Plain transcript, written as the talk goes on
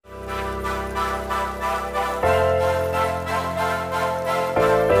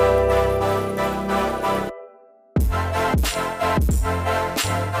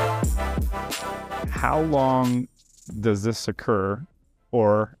how long does this occur,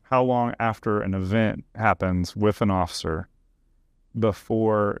 or how long after an event happens with an officer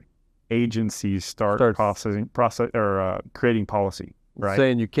before agencies start creating policy, right?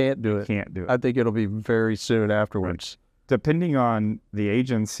 Saying you can't do it. Can't do it. I think it'll be very soon afterwards. Right. Depending on the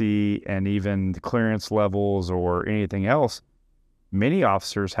agency and even the clearance levels or anything else, many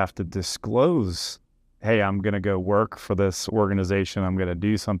officers have to disclose, hey, I'm going to go work for this organization, I'm going to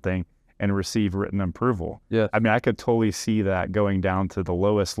do something, and receive written approval. Yeah. I mean, I could totally see that going down to the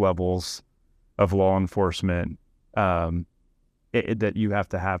lowest levels of law enforcement, that you have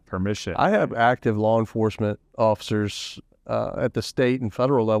to have permission. I have active law enforcement officers at the state and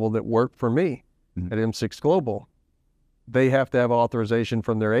federal level that work for me at M6 Global. They have to have authorization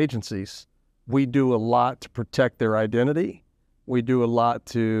from their agencies. We do a lot to protect their identity. We do a lot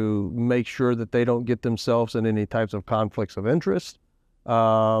to make sure that they don't get themselves in any types of conflicts of interest.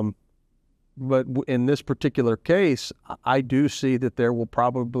 But in this particular case, I do see that there will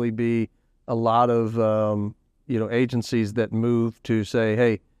probably be a lot of agencies that move to say,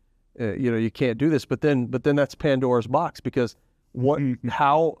 hey, you can't do this. But then that's Pandora's box, because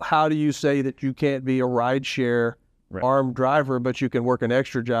how do you say that you can't be a rideshare armed driver, but you can work an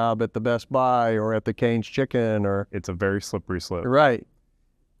extra job at the Best Buy or at the Cane's Chicken? Or it's a very slippery slope. Right.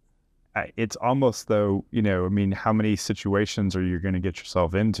 It's almost though, I mean, how many situations are you going to get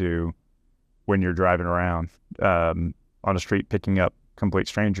yourself into when you're driving around on a street picking up complete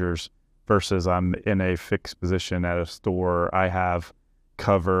strangers versus I'm in a fixed position at a store. I have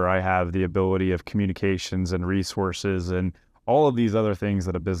cover. I have the ability of communications and resources and all of these other things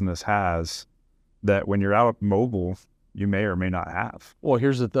that a business has that when you're out mobile, you may or may not have. Well,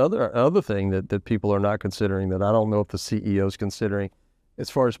 here's the other thing that people are not considering, that I don't know if the CEO is considering, as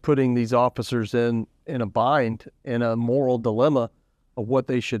far as putting these officers in a bind, in a moral dilemma of what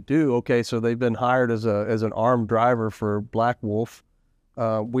they should do. Okay, so they've been hired as an armed driver for Black Wolf.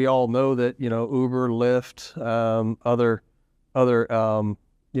 We all know that, Uber, Lyft, other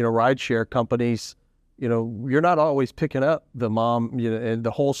rideshare companies, you're not always picking up the mom, and the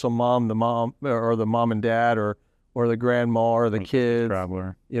wholesome mom, or the mom and dad, or the grandma, or the kids,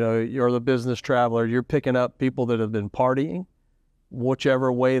 traveler, or the business traveler. You're picking up people that have been partying,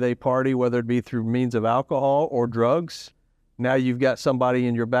 whichever way they party, whether it be through means of alcohol or drugs. Now you've got somebody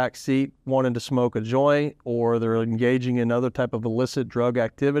in your back seat wanting to smoke a joint, or they're engaging in other type of illicit drug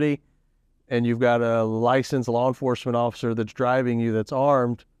activity, and you've got a licensed law enforcement officer that's driving you, that's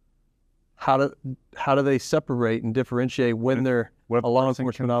armed. How do they separate and differentiate when they're a law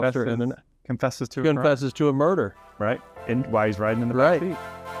enforcement officer and then confesses to a murder, right? And while he's riding in the back seat.